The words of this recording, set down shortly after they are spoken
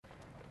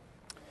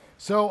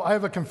So I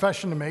have a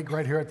confession to make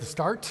right here at the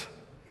start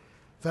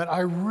that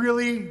I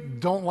really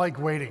don't like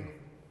waiting.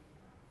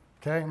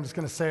 Okay, I'm just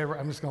going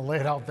to lay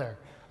it out there.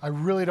 I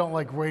really don't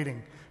like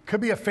waiting. Could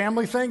be a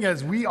family thing,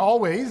 as we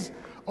always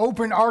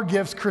open our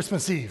gifts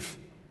Christmas Eve.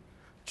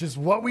 Just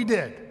what we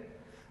did.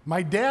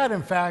 My dad,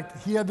 in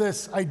fact, he had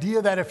this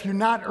idea that if you're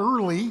not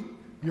early,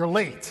 you're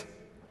late.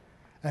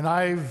 And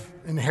I've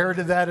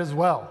inherited that as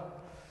well,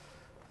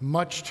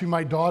 much to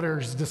my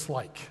daughter's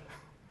dislike.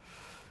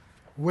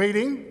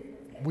 Waiting,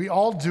 we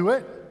all do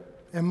it,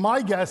 and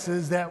my guess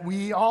is that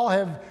we all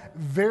have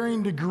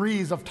varying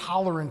degrees of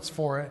tolerance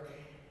for it.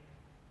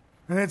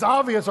 And it's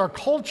obvious our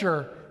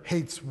culture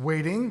hates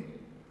waiting.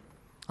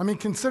 I mean,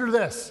 consider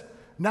this.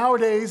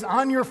 Nowadays,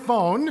 on your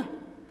phone,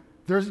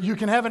 you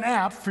can have an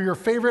app for your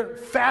favorite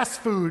fast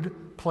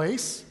food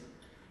place.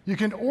 You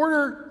can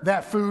order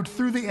that food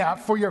through the app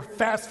for your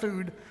fast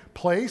food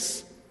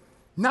place,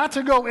 not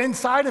to go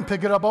inside and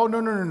pick it up. Oh,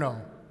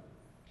 no.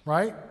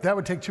 Right? That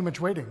would take too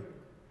much waiting.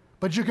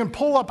 But you can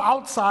pull up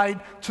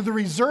outside to the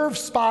reserved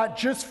spot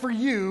just for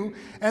you,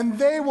 and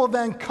they will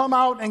then come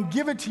out and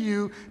give it to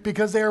you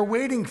because they are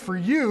waiting for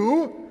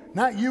you,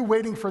 not you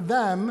waiting for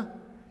them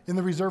in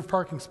the reserved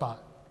parking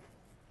spot.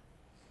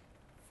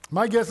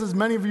 My guess is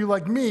many of you,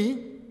 like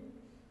me,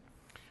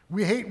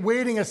 we hate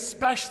waiting,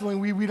 especially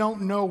when we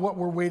don't know what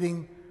we're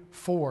waiting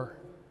for.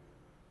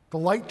 The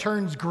light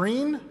turns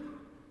green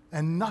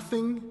and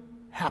nothing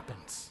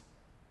happens.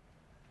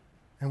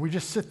 And we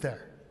just sit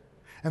there.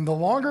 And the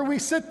longer we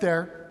sit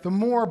there, the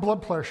more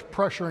blood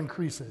pressure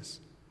increases.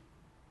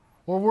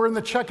 Or we're in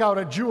the checkout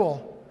at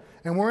Jewel,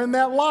 and we're in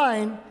that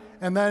line,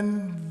 and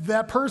then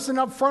that person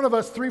up front of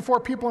us,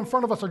 3-4 people in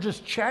front of us, are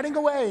just chatting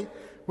away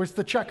with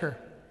the checker.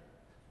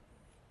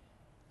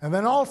 And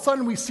then all of a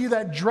sudden, we see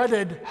that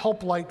dreaded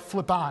help light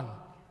flip on.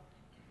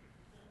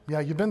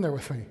 Yeah, you've been there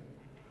with me.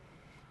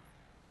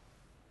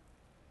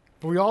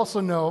 But we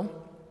also know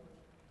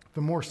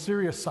the more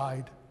serious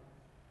side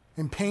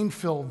and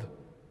pain-filled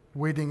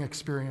waiting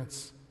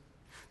experience.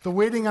 The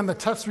waiting on the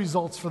test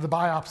results for the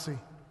biopsy.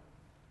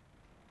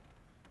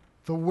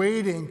 The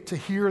waiting to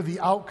hear the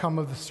outcome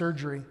of the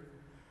surgery.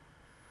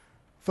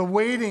 The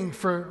waiting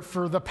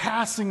for the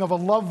passing of a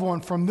loved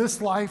one from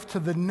this life to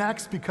the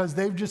next because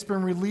they've just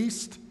been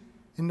released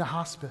into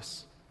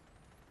hospice.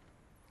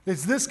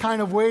 It's this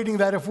kind of waiting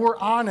that, if we're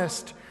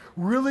honest,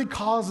 really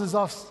causes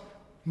us,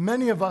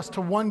 many of us, to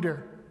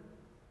wonder,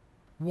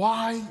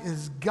 why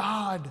is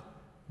God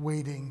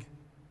waiting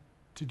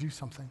to do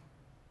something?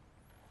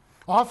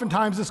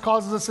 Oftentimes, this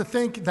causes us to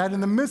think that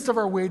in the midst of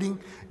our waiting,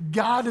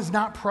 God is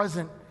not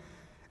present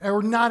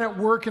or not at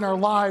work in our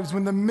lives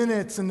when the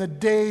minutes and the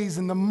days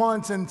and the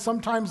months and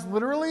sometimes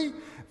literally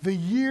the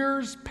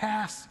years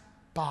pass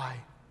by.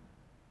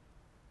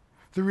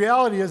 The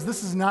reality is,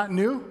 this is not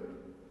new.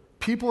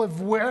 People have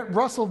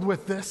wrestled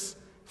with this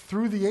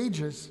through the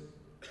ages.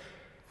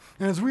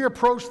 And as we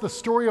approach the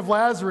story of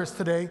Lazarus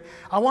today,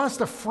 I want us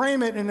to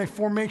frame it in a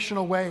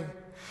formational way,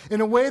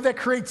 in a way that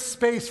creates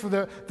space for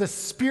the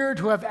Spirit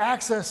to have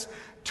access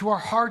to our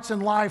hearts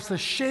and lives, to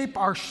shape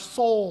our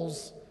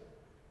souls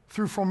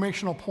through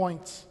formational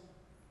points.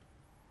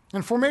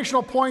 And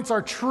formational points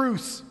are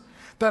truths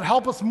that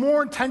help us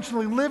more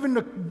intentionally live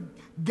into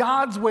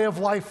God's way of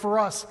life for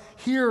us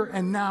here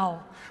and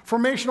now.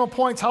 Formational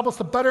points help us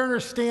to better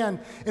understand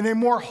in a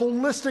more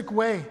holistic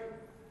way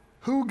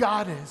who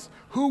God is,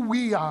 who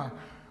we are,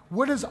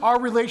 what is our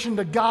relation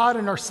to God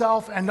and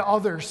ourselves and to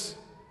others.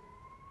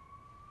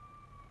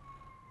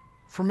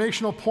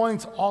 Formational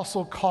points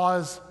also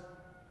cause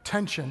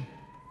tension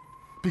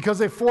because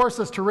they force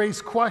us to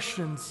raise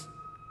questions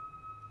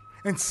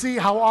and see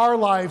how our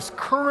lives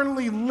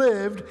currently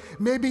lived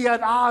may be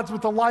at odds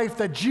with the life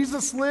that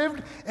Jesus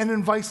lived and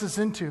invites us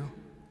into.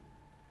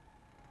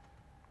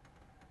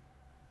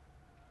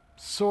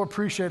 So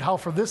appreciate how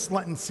for this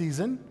Lenten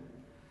season,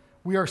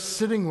 we are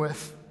sitting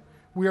with,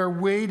 we are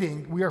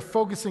waiting, we are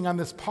focusing on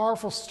this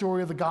powerful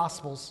story of the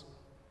Gospels.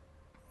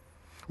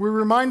 We were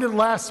reminded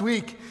last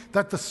week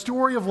that the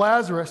story of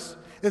Lazarus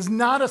is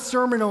not a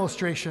sermon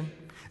illustration.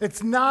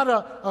 It's not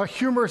a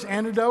humorous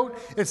anecdote.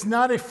 It's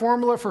not a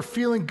formula for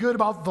feeling good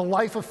about the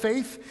life of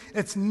faith.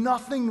 It's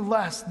nothing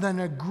less than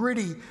a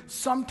gritty,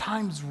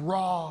 sometimes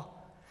raw,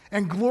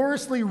 and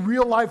gloriously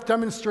real-life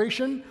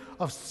demonstration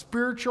of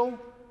spiritual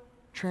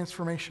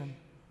transformation.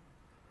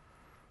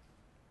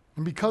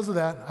 And because of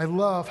that, I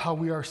love how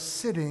we are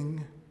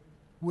sitting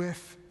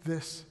with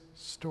this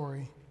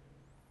story.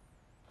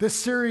 This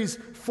series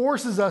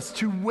forces us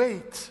to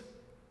wait,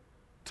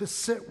 to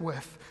sit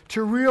with,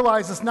 to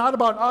realize it's not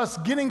about us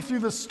getting through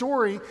the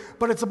story,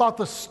 but it's about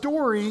the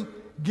story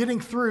getting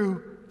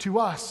through to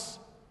us.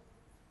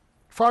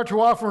 Far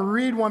too often we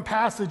read one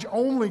passage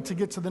only to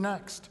get to the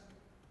next.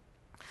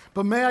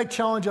 But may I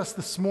challenge us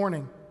this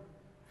morning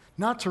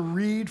not to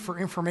read for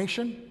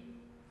information,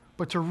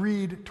 but to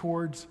read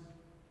towards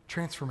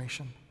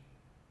transformation.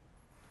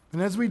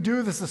 And as we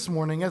do this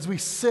morning, as we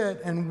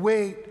sit and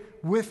wait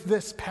with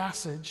this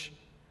passage,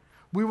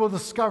 we will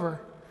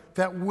discover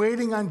that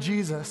waiting on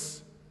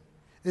Jesus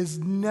is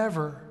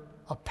never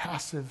a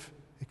passive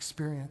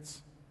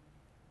experience.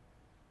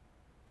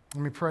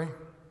 Let me pray,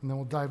 and then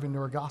we'll dive into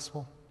our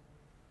gospel.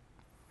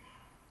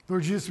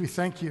 Lord Jesus, we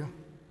thank you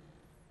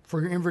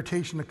for your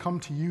invitation to come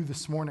to you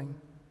this morning,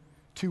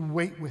 to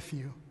wait with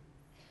you,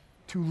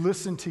 to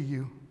listen to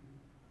you,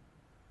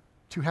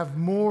 to have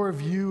more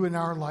of you in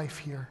our life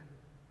here.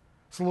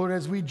 So Lord,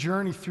 as we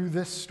journey through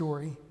this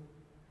story,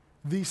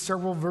 these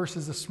several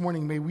verses this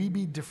morning, may we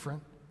be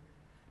different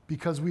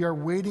because we are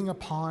waiting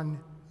upon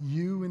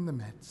you in the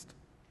midst.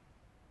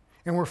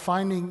 And we're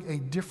finding a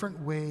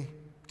different way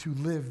to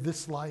live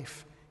this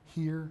life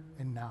here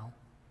and now.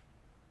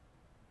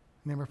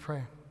 In the name I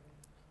pray.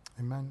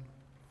 Amen.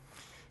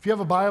 If you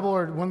have a Bible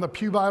or one of the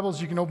Pew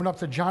Bibles, you can open up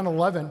to John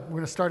 11. We're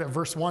going to start at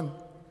verse 1.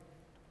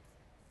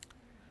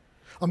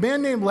 A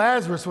man named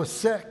Lazarus was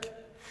sick.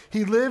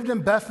 He lived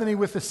in Bethany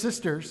with his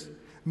sisters,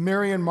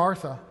 Mary and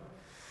Martha.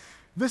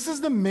 This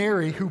is the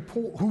Mary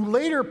who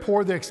later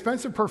poured the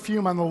expensive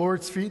perfume on the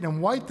Lord's feet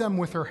and wiped them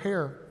with her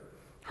hair.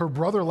 Her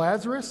brother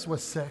Lazarus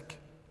was sick.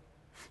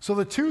 So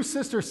the two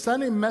sisters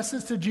sent a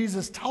message to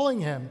Jesus telling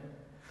him,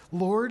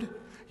 Lord,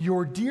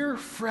 your dear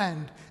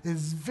friend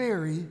is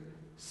very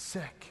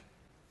sick.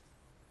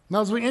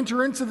 Now, as we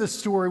enter into this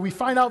story, we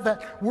find out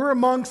that we're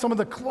among some of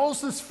the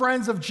closest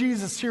friends of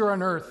Jesus here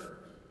on earth.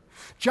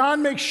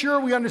 John makes sure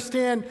we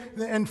understand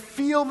and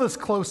feel this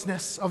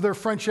closeness of their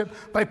friendship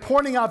by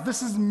pointing out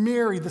this is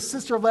Mary, the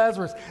sister of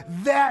Lazarus,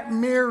 that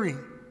Mary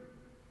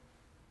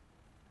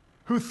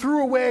who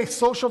threw away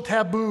social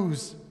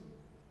taboos,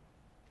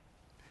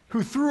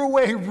 who threw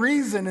away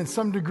reason in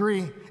some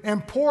degree,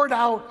 and poured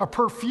out a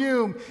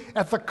perfume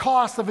at the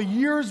cost of a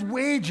year's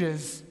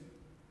wages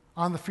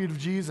on the feet of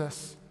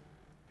Jesus.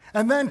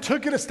 And then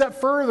took it a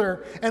step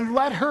further and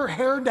let her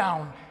hair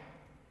down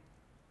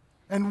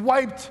and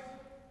wiped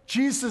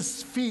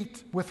Jesus'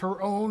 feet with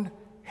her own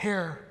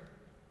hair.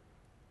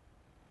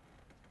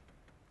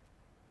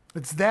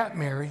 It's that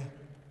Mary.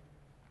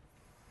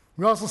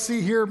 We also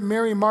see here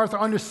Mary and Martha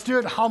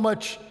understood how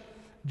much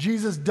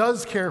Jesus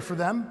does care for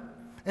them,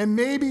 and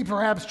maybe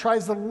perhaps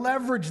tries to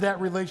leverage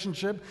that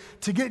relationship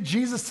to get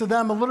Jesus to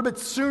them a little bit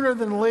sooner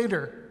than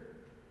later.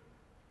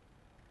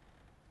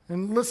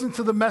 And listen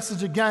to the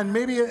message again.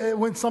 Maybe it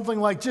went something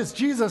like just,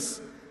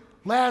 Jesus,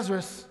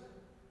 Lazarus,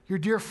 your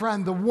dear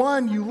friend, the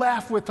one you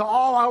laugh with to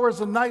all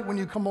hours of the night when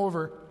you come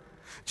over.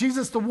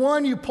 Jesus, the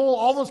one you pull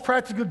all those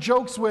practical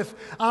jokes with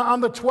on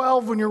the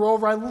 12 when you're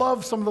over. I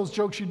love some of those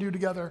jokes you do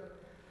together.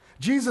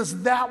 Jesus,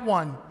 that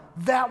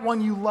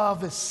one you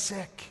love is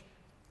sick.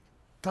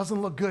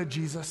 Doesn't look good,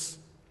 Jesus.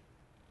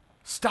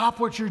 Stop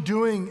what you're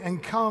doing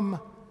and come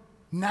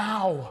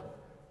now,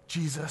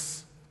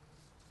 Jesus.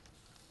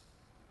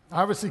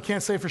 I obviously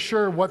can't say for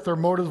sure what their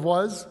motive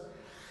was,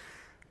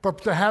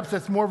 but perhaps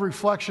that's more of a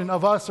reflection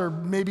of us, or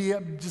maybe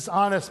just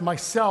honest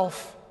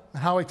myself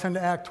and how I tend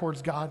to act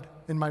towards God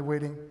in my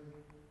waiting.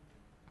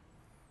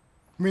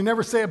 We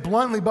never say it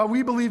bluntly, but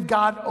we believe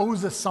God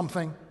owes us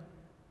something.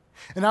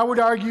 And I would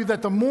argue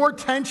that the more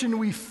tension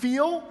we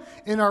feel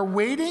in our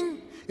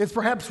waiting is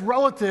perhaps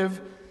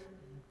relative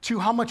to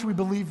how much we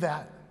believe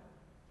that.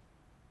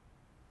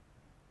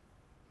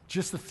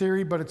 Just a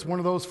theory, but it's one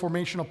of those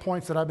formational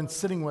points that I've been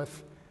sitting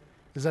with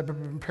as I've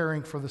been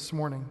preparing for this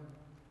morning.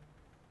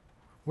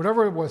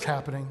 Whatever was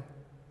happening,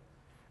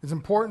 it's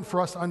important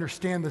for us to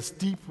understand this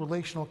deep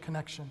relational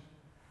connection.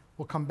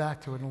 We'll come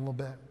back to it in a little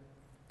bit.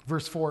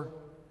 Verse 4.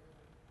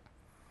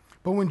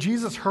 But when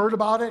Jesus heard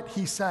about it,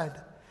 he said,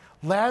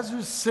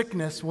 Lazarus'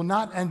 sickness will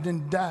not end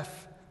in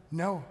death.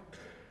 No.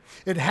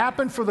 It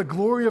happened for the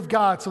glory of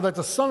God, so that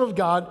the Son of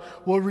God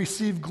will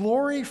receive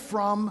glory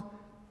from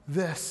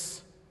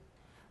this.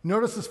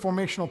 Notice this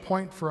formational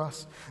point for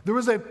us. There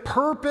was a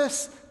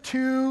purpose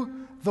to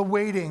the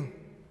waiting.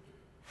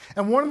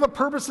 And one of the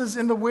purposes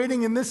in the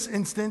waiting in this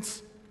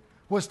instance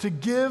was to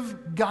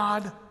give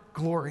God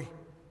glory.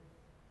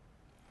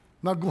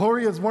 Now,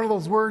 glory is one of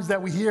those words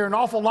that we hear an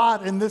awful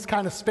lot in this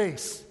kind of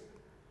space.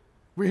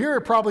 We hear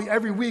it probably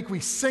every week. We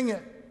sing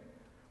it.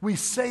 We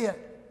say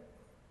it.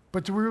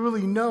 But do we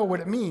really know what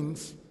it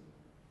means?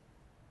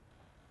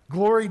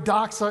 Glory,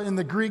 doxa, in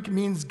the Greek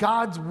means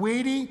God's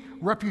weighty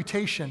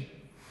reputation,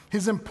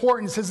 his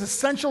importance, his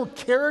essential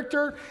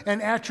character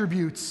and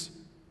attributes.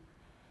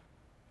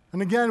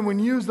 And again, when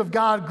used of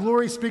God,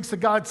 glory speaks to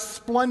God's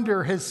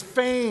splendor, his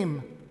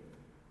fame,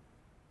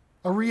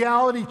 a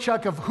reality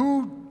check of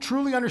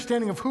truly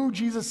understanding of who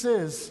Jesus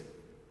is.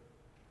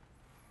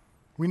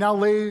 We now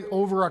lay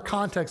over our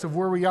context of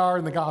where we are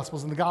in the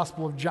Gospels, in the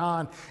Gospel of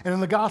John. And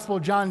in the Gospel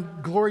of John,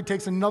 glory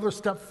takes another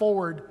step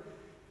forward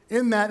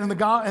in that,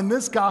 in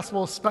this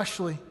Gospel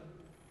especially.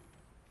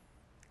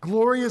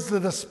 Glory is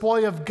the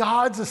display of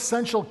God's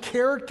essential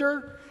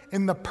character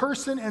in the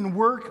person and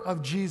work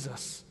of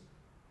Jesus.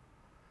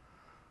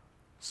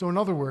 So in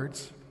other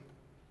words,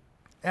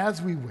 as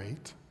we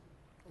wait,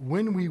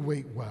 when we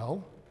wait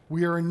well,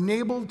 we are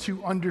enabled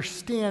to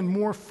understand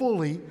more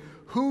fully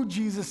who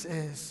Jesus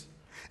is.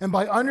 And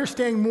by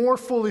understanding more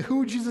fully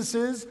who Jesus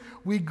is,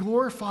 we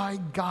glorify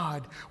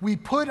God. We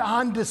put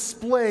on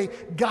display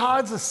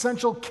God's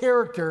essential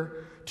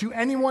character to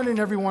anyone and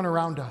everyone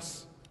around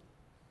us.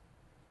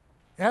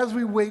 As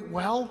we wait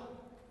well,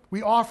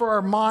 we offer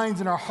our minds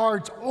and our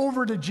hearts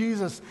over to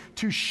Jesus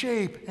to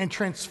shape and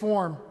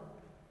transform.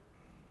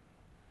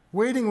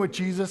 Waiting with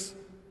Jesus,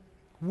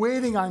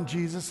 waiting on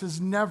Jesus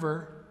is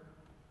never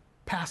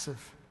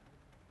passive.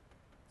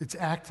 It's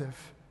active.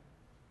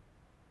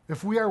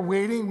 If we are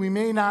waiting, we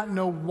may not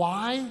know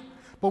why,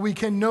 but we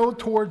can know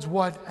towards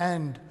what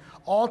end.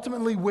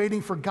 Ultimately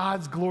waiting for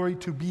God's glory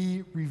to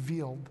be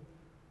revealed.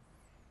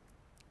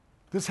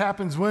 This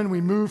happens when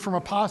we move from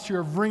a posture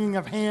of wringing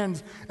of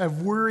hands,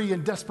 of worry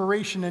and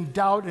desperation and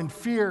doubt and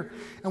fear,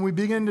 and we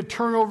begin to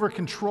turn over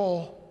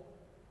control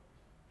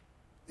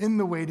in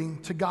the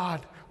waiting to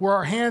God, where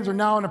our hands are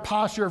now in a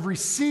posture of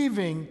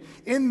receiving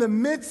in the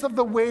midst of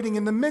the waiting,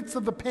 in the midst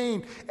of the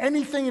pain,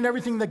 anything and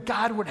everything that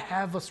God would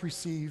have us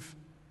receive.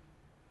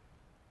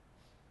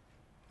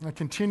 And I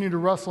continue to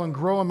wrestle and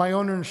grow in my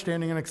own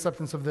understanding and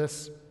acceptance of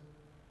this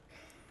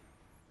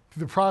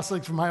through the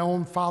process of my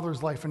own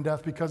father's life and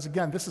death, because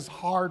again, this is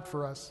hard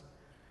for us.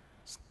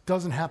 It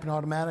doesn't happen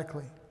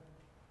automatically.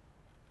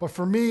 But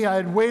for me, I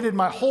had waited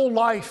my whole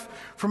life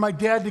for my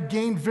dad to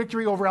gain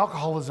victory over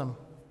alcoholism.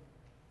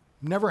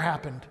 Never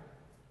happened.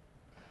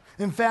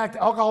 In fact,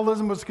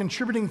 alcoholism was a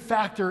contributing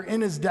factor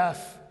in his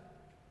death.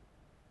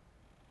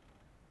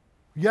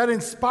 Yet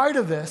in spite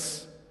of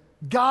this,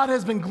 God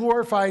has been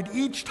glorified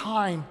each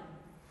time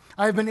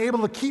I have been able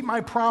to keep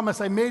my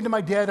promise I made to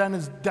my dad on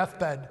his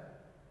deathbed.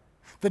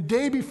 The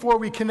day before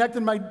we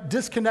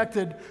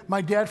disconnected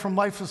my dad from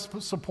life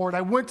support,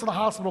 I went to the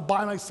hospital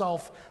by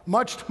myself,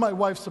 much to my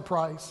wife's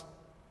surprise.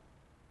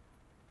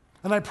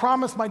 And I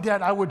promised my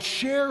dad I would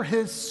share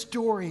his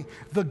story,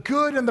 the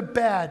good and the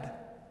bad.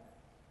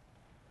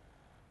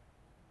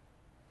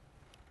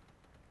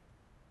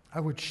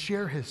 I would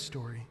share his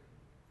story.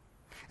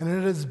 And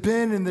it has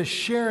been in the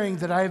sharing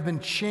that I have been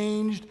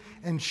changed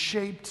and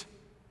shaped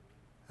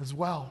as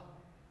well.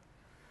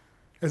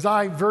 As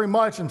I very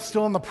much am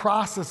still in the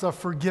process of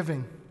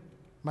forgiving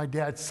my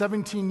dad,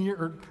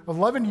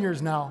 11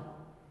 years now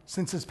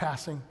since his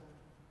passing.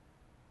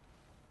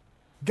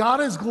 God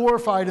is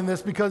glorified in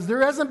this because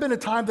there hasn't been a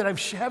time that I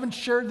haven't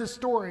shared this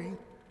story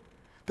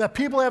that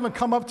people haven't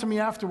come up to me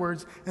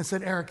afterwards and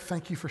said, Eric,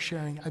 thank you for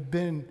sharing. I've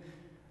been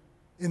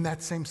in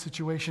that same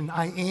situation.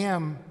 I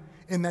am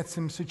in that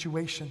same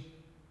situation.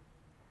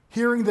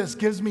 Hearing this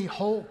gives me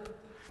hope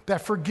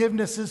that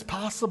forgiveness is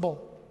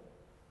possible.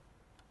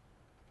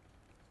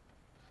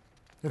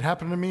 It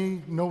happened to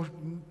me.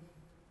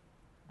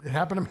 It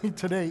happened to me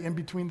today in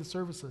between the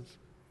services.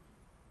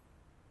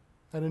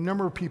 I had a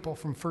number of people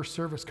from first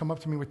service come up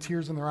to me with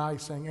tears in their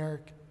eyes saying,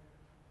 Eric,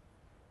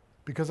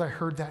 because I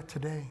heard that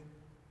today,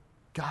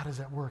 God is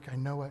at work. I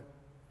know it.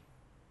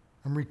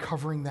 I'm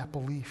recovering that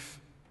belief.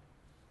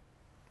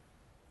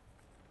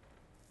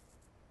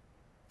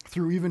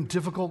 Through even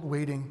difficult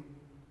waiting,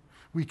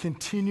 we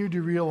continue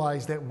to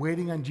realize that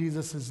waiting on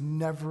Jesus is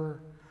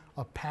never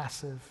a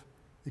passive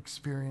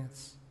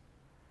experience.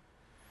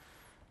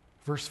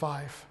 Verse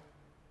 5.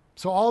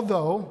 So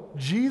although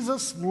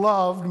Jesus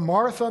loved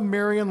Martha,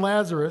 Mary, and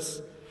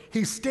Lazarus,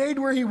 he stayed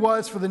where he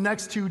was for the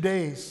next 2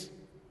 days.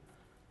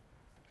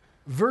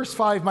 Verse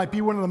 5 might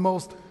be one of the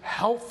most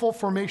helpful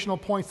formational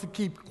points to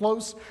keep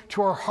close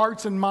to our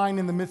hearts and mind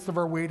in the midst of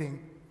our waiting.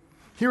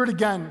 Hear it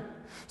again.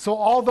 So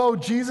although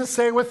Jesus,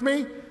 say it with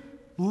me,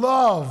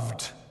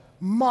 loved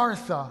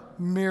Martha,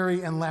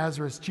 Mary, and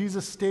Lazarus,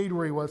 Jesus stayed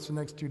where he was for the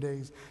next 2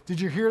 days. Did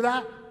you hear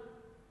that?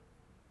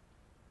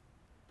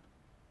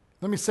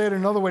 Let me say it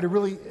another way to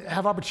really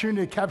have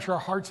opportunity to capture our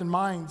hearts and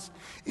minds.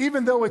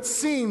 Even though it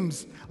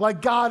seems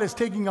like God is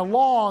taking a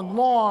long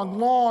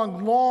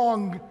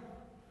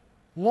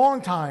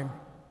time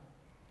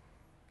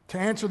to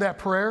answer that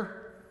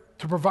prayer,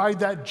 to provide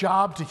that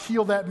job, to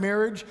heal that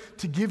marriage,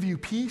 to give you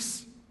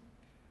peace.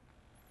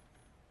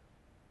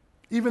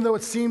 Even though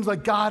it seems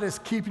like God is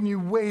keeping you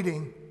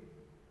waiting,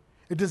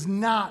 it does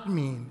not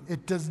mean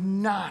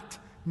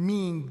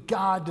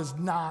God does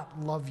not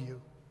love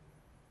you.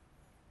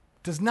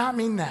 Does not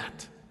mean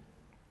that.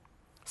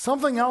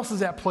 Something else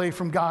is at play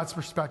from God's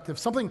perspective.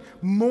 Something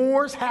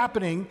more is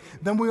happening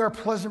than we are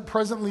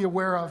presently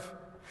aware of.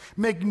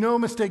 Make no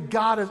mistake,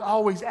 God is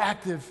always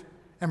active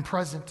and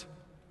present.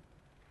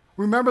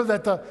 Remember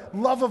that the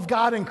love of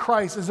God in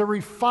Christ is a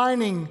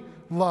refining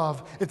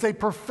love. It's a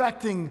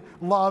perfecting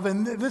love,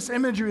 and this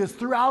imagery is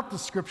throughout the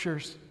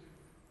scriptures.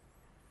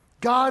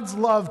 God's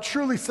love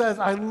truly says,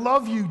 I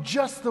love you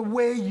just the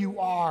way you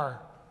are.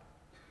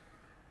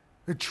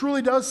 It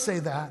truly does say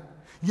that.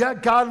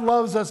 Yet God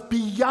loves us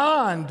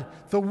beyond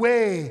the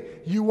way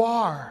you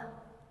are.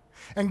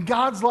 And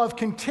God's love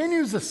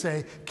continues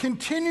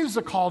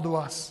to call to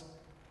us,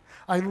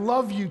 I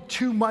love you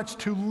too much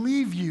to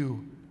leave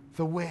you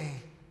the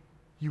way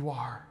you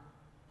are.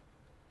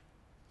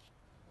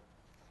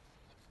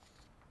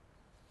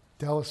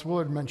 Dallas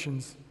Willard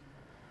mentions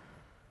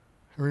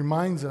and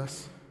reminds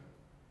us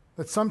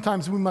that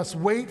sometimes we must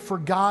wait for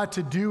God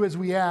to do as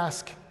we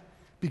ask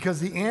because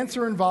the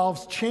answer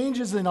involves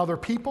changes in other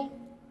people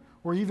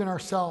or even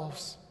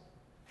ourselves.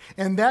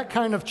 And that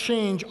kind of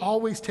change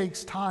always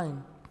takes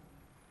time.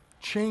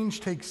 Change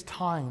takes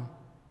time.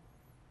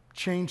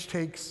 Change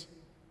takes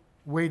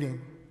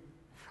waiting.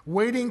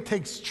 Waiting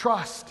takes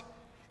trust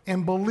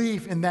and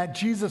belief in that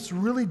Jesus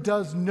really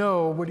does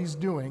know what he's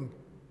doing.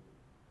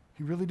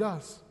 He really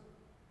does.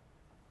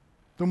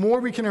 The more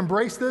we can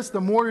embrace this, the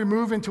more we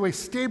move into a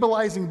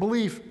stabilizing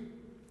belief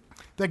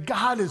that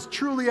God is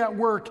truly at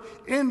work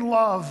in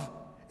love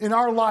in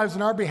our lives,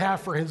 in our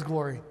behalf for his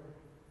glory.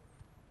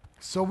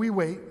 So we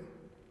wait,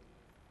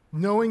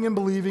 knowing and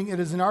believing it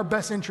is in our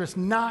best interest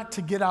not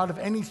to get out of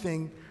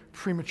anything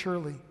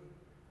prematurely.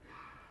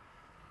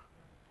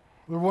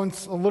 There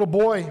once a little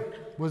boy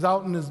was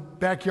out in his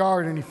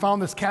backyard and he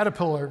found this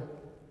caterpillar,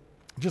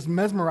 just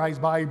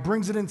mesmerized by it. He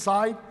brings it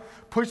inside,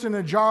 puts it in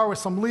a jar with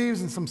some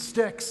leaves and some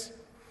sticks,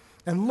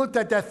 and looked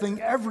at that thing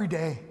every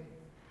day.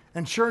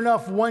 And sure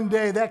enough, one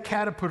day that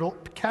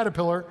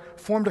caterpillar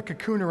formed a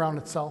cocoon around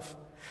itself.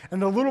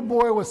 And the little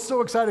boy was so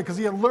excited because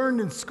he had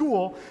learned in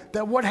school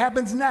that what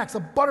happens next,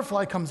 a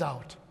butterfly comes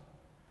out.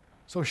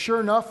 So sure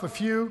enough, a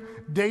few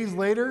days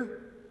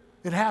later,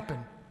 it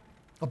happened.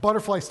 A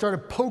butterfly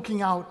started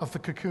poking out of the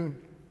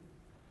cocoon.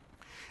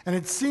 And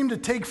it seemed to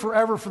take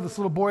forever for this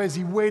little boy as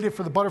he waited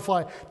for the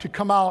butterfly to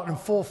come out in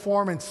full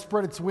form and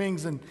spread its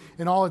wings in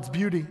all its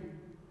beauty.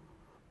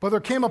 But there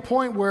came a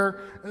point where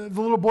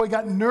the little boy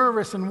got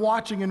nervous and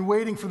watching and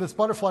waiting for this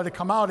butterfly to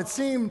come out. It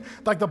seemed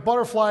like the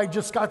butterfly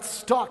just got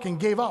stuck and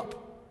gave up.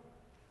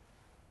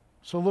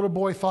 So the little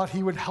boy thought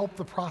he would help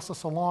the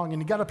process along,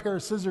 and he got a pair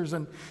of scissors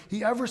and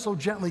he ever so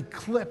gently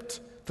clipped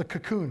the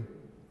cocoon.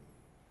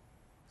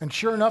 And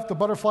sure enough, the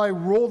butterfly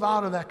rolled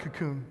out of that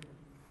cocoon.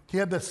 He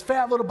had this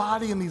fat little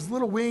body and these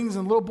little wings,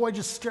 and the little boy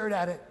just stared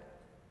at it,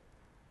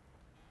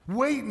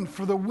 waiting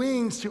for the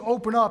wings to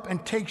open up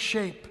and take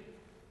shape.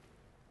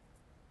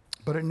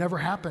 But it never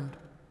happened.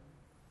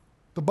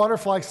 The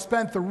butterfly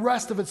spent the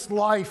rest of its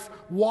life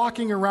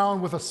walking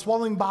around with a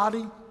swelling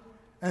body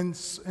and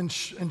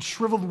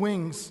shriveled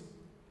wings.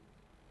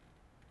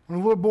 And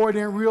the little boy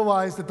didn't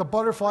realize that the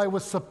butterfly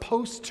was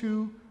supposed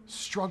to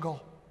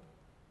struggle.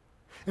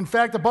 In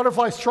fact, the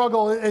butterfly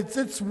struggle, it's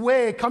its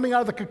way coming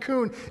out of the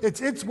cocoon.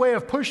 It's its way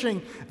of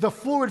pushing the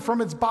fluid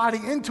from its body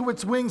into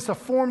its wings to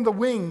form the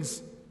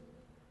wings.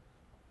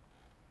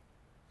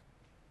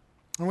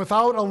 And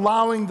without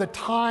allowing the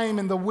time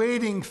and the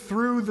waiting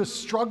through the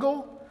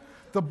struggle,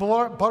 the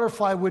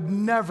butterfly would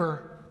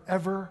never,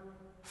 ever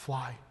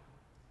fly.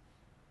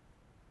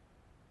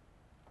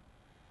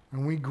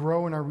 And we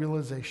grow in our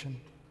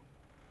realization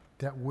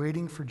that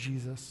waiting for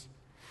Jesus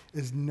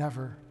is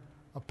never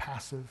a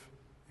passive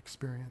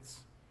experience.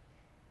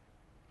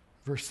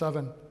 Verse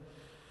 7.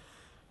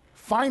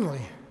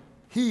 Finally,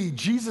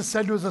 Jesus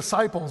said to his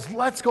disciples,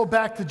 let's go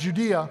back to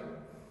Judea.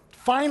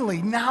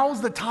 Finally,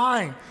 now's the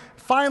time.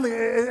 Finally,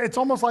 it's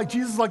almost like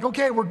Jesus is like,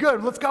 okay, we're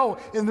good, let's go.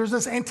 And there's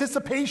this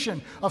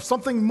anticipation of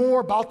something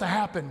more about to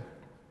happen.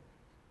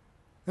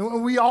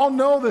 And we all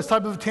know this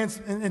type of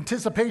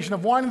anticipation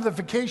of wanting the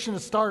vacation to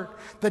start,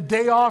 the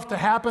day off to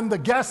happen, the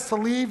guests to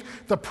leave,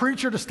 the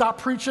preacher to stop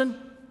preaching.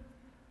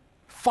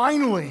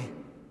 Finally.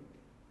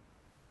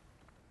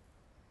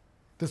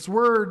 This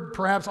word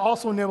perhaps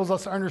also enables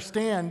us to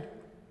understand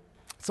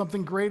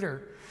something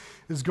greater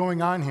is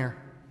going on here.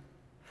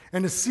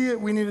 And to see it,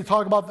 we need to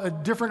talk about a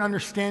different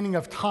understanding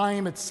of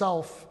time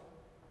itself.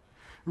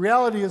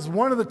 Reality is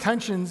one of the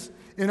tensions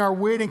in our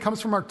waiting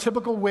comes from our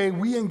typical way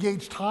we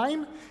engage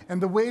time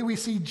and the way we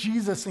see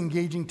Jesus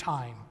engaging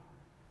time.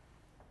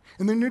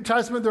 In the New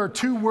Testament, there are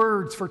two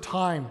words for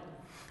time.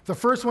 The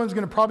first one is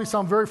going to probably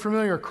sound very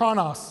familiar,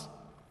 chronos.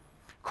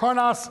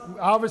 Chronos,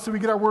 obviously we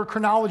get our word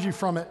chronology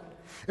from it.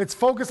 It's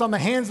focused on the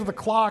hands of the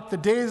clock, the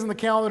days in the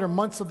calendar,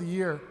 months of the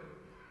year.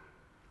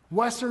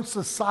 Western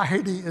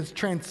society is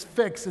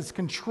transfixed, is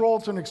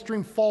controlled to an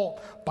extreme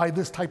fault by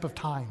this type of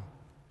time.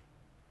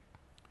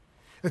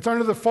 It's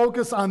under the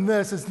focus on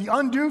this, it's the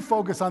undue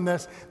focus on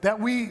this, that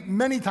we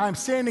many times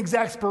say in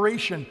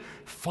exasperation,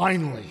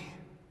 finally.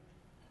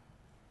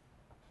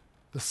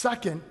 The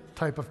second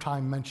type of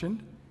time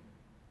mentioned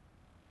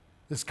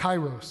is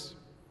kairos.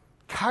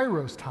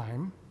 Kairos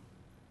time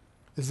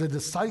is a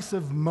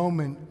decisive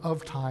moment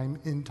of time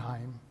in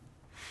time.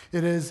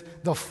 It is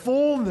the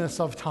fullness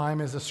of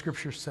time, as the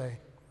scriptures say.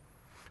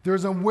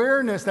 There's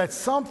awareness that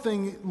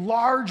something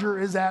larger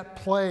is at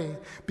play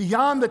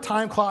beyond the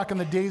time clock and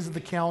the days of the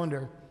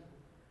calendar.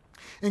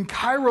 In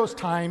Kairos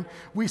time,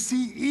 we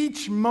see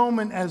each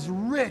moment as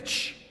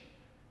rich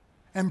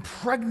and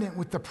pregnant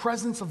with the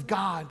presence of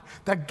God,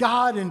 that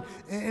God in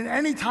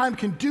any time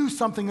can do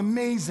something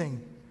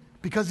amazing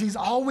because he's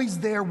always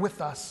there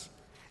with us,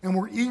 and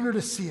we're eager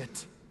to see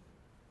it.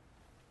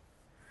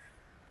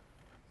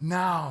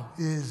 Now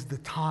is the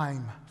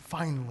time,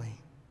 finally.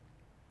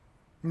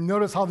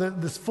 Notice how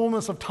this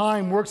fullness of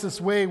time works this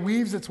way,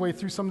 weaves its way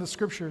through some of the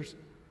scriptures.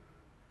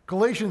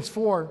 Galatians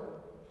 4,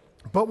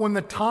 but when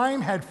the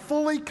time had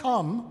fully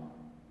come,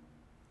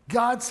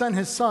 God sent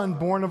his son,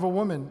 born of a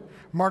woman.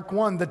 Mark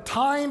 1, the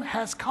time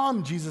has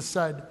come, Jesus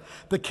said.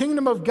 The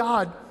kingdom of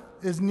God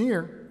is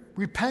near.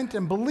 Repent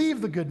and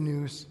believe the good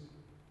news.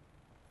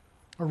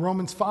 Or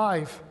Romans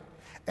 5,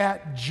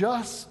 at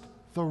just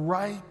the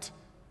right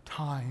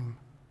time,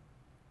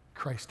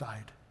 Christ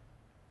died.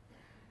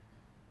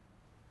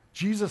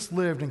 Jesus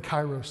lived in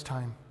Kairos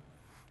time.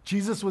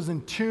 Jesus was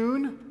in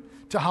tune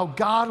to how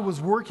God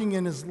was working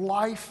in his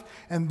life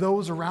and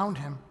those around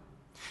him.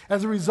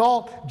 As a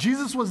result,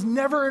 Jesus was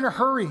never in a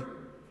hurry.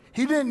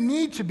 He didn't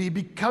need to be,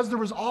 because there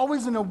was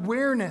always an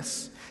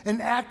awareness,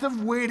 an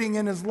active waiting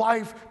in his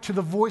life to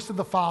the voice of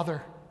the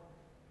Father,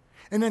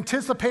 an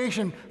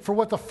anticipation for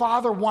what the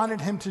Father wanted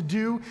him to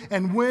do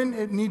and when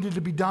it needed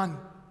to be done.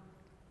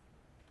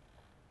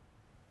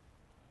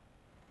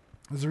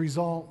 As a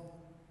result,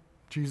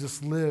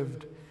 Jesus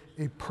lived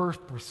a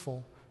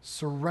purposeful,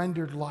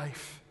 surrendered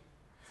life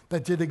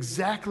that did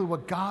exactly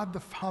what God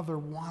the Father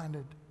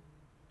wanted.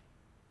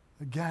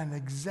 Again,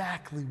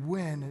 exactly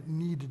when it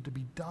needed to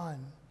be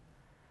done.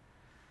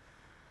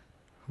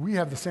 We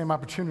have the same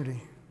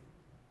opportunity,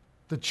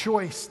 the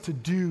choice to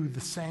do the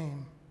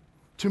same,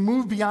 to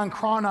move beyond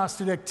chronos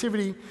to the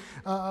activity,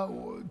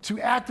 to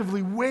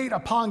actively wait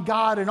upon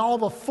God in all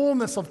the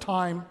fullness of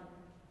time.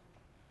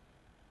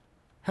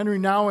 Henry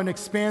Nouwen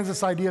expands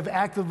this idea of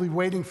actively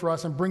waiting for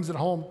us and brings it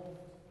home.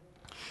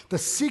 The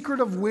secret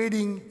of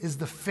waiting is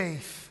the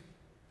faith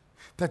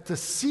that the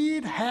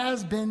seed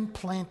has been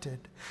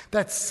planted,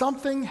 that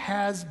something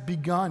has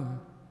begun.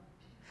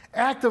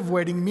 Active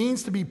waiting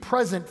means to be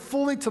present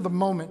fully to the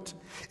moment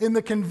in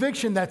the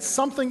conviction that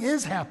something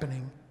is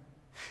happening.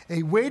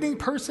 A waiting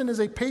person is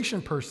a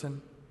patient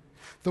person.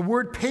 The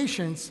word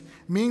patience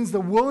means the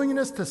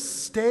willingness to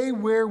stay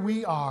where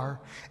we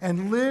are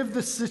and live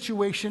the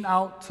situation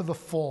out to the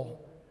full,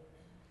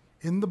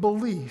 in the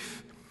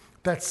belief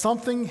that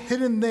something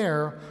hidden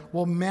there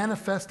will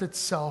manifest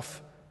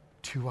itself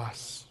to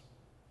us.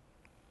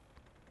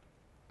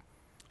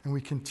 And we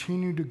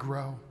continue to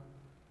grow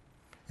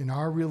in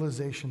our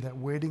realization that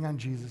waiting on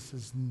Jesus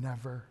is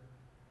never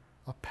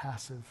a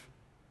passive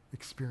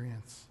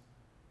experience.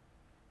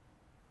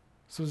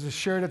 So as I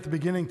shared at the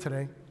beginning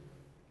today,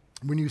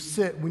 when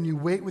you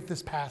wait with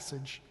this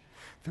passage,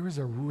 there is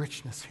a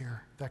richness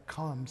here that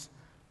comes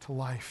to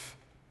life.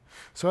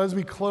 So as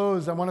we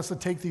close, I want us to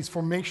take these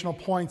formational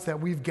points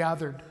that we've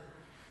gathered,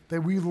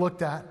 that we've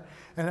looked at,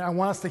 and I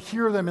want us to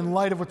hear them in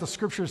light of what the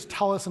scriptures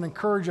tell us and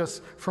encourage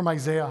us from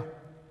Isaiah.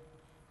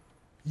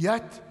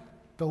 Yet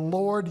the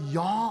Lord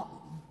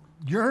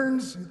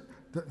longs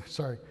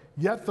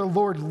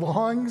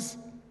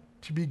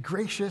to be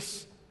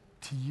gracious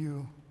to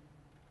you.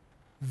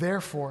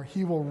 Therefore,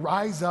 he will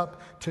rise up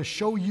to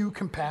show you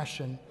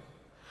compassion.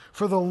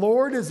 For the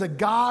Lord is a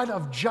God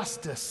of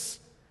justice.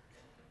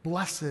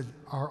 Blessed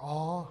are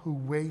all who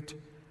wait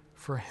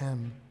for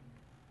him.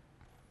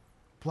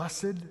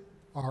 Blessed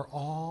are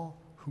all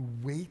who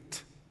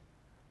wait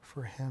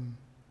for him.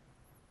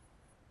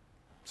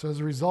 So as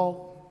a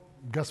result,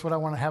 guess what I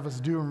want to have us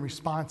do in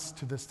response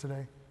to this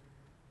today?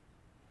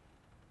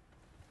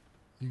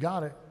 You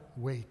got it.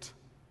 Wait.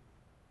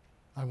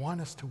 I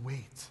want us to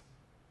wait.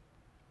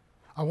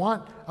 I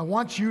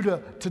want you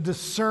to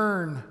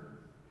discern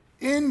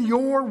in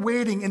your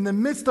waiting, in the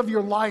midst of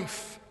your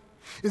life,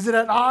 is it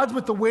at odds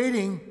with the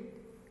waiting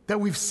that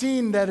we've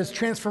seen that is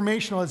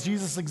transformational as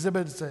Jesus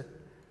exhibits it?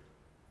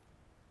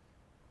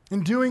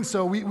 In doing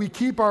so, we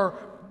keep our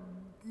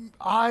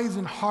eyes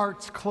and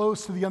hearts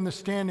close to the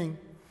understanding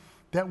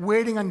that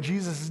waiting on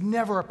Jesus is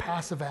never a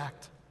passive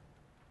act.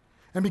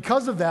 And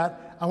because of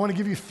that, I want to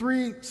give you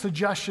 3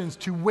 suggestions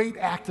to wait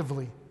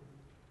actively.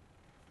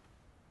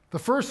 The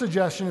first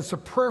suggestion is to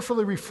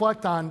prayerfully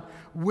reflect on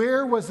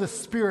where was the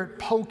Spirit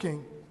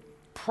poking,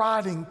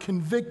 prodding,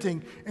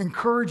 convicting,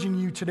 encouraging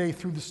you today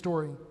through the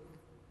story.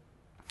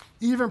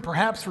 Even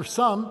perhaps for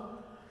some,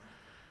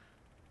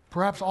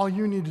 perhaps all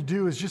you need to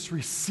do is just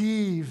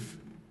receive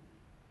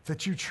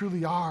that you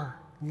truly are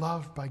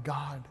loved by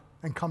God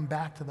and come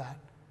back to that.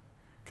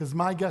 Because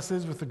my guess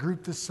is with a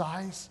group this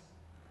size,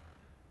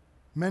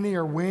 many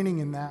are waning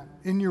in that,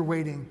 in your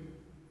waiting.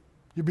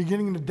 You're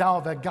beginning to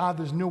doubt that God,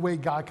 there's no way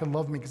God can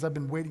love me because I've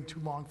been waiting too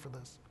long for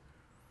this.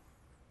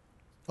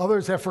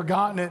 Others have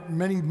forgotten it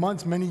many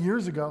months, many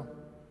years ago.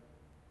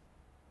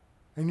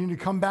 And you need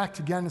to come back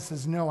again and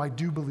says, no, I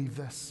do believe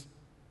this.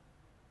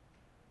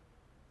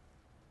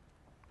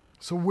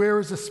 So where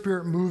is the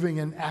Spirit moving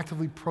and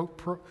actively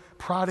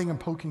prodding and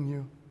poking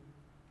you?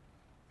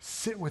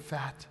 Sit with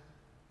that.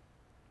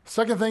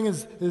 Second thing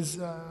is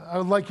I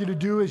would like you to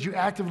do as you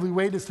actively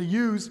wait is to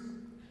use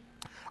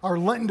our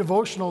Lenten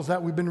devotionals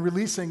that we've been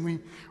releasing. We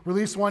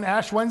released one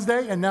Ash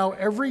Wednesday, and now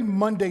every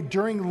Monday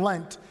during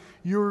Lent,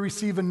 you will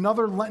receive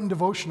another Lenten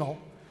devotional.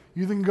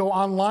 You can go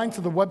online to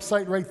the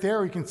website right there,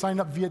 or you can sign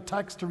up via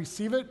text to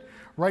receive it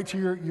right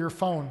to your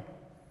phone.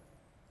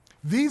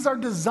 These are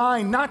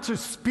designed not to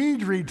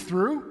speed read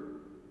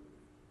through.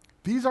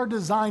 These are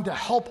designed to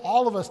help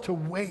all of us to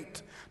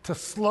wait, to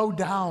slow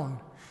down,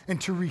 and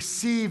to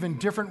receive in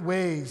different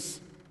ways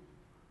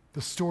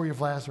the story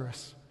of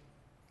Lazarus.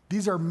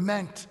 These are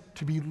meant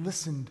to be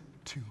listened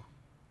to.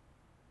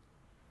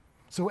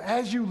 So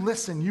as you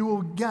listen, you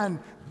will again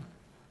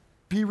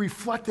be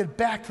reflected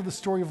back to the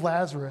story of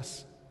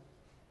Lazarus.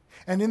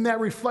 And in that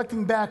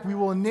reflecting back, we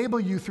will enable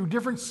you through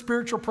different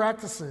spiritual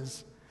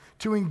practices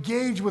to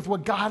engage with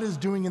what God is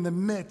doing in the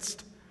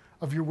midst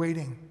of your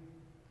waiting.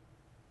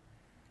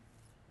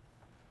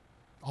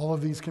 All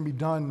of these can be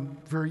done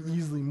very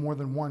easily more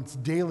than once,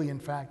 daily, in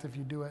fact, if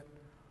you do it.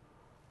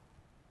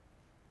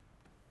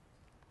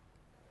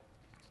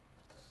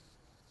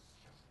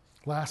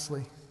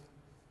 Lastly,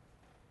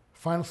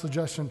 final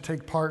suggestion,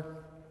 take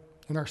part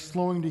in our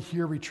Slowing to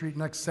Hear retreat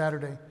next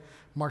Saturday,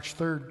 March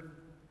 3rd.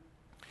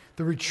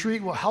 The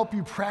retreat will help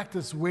you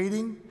practice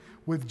waiting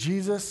with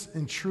Jesus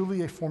in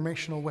truly a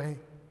formational way.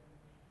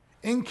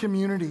 In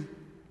community,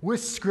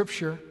 with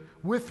Scripture,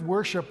 with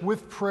worship,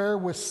 with prayer,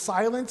 with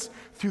silence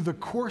through the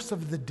course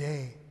of the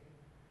day.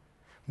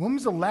 When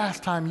was the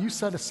last time you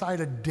set aside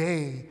a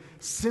day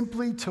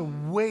simply to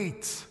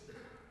wait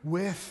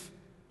with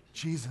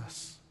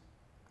Jesus?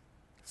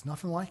 It's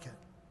nothing like it.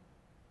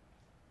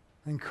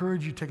 I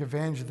encourage you to take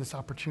advantage of this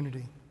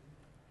opportunity.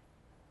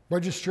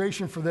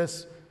 Registration for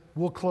this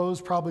will close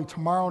probably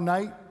tomorrow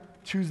night,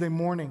 Tuesday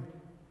morning.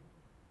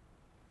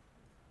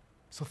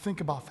 So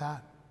think about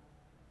that,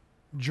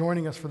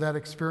 joining us for that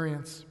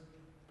experience.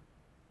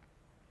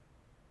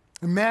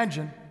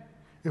 Imagine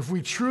if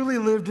we truly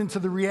lived into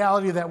the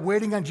reality that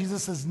waiting on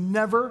Jesus is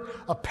never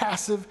a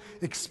passive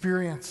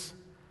experience.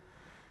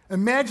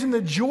 Imagine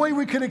the joy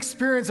we could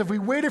experience if we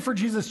waited for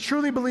Jesus,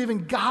 truly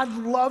believing God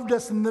loved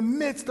us in the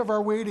midst of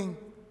our waiting.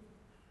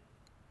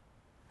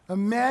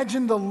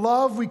 Imagine the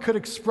love we could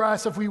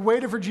express if we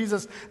waited for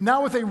Jesus,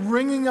 not with a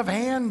wringing of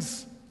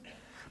hands,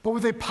 but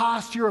with a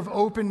posture of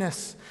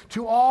openness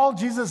to all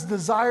Jesus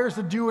desires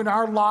to do in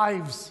our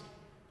lives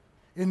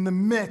in the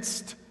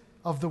midst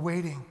of the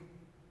waiting.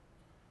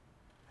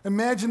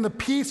 Imagine the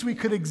peace we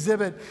could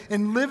exhibit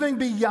in living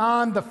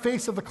beyond the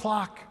face of the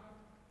clock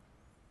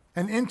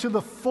and into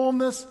the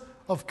fullness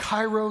of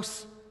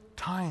Kairos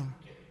time.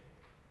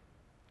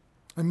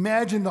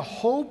 Imagine the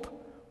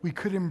hope we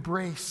could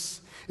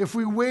embrace if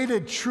we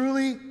waited,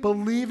 truly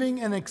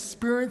believing and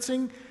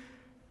experiencing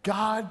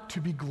God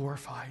to be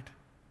glorified.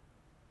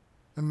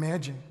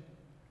 Imagine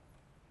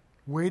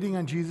waiting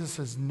on Jesus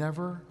is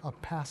never a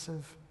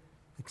passive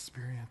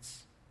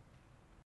experience.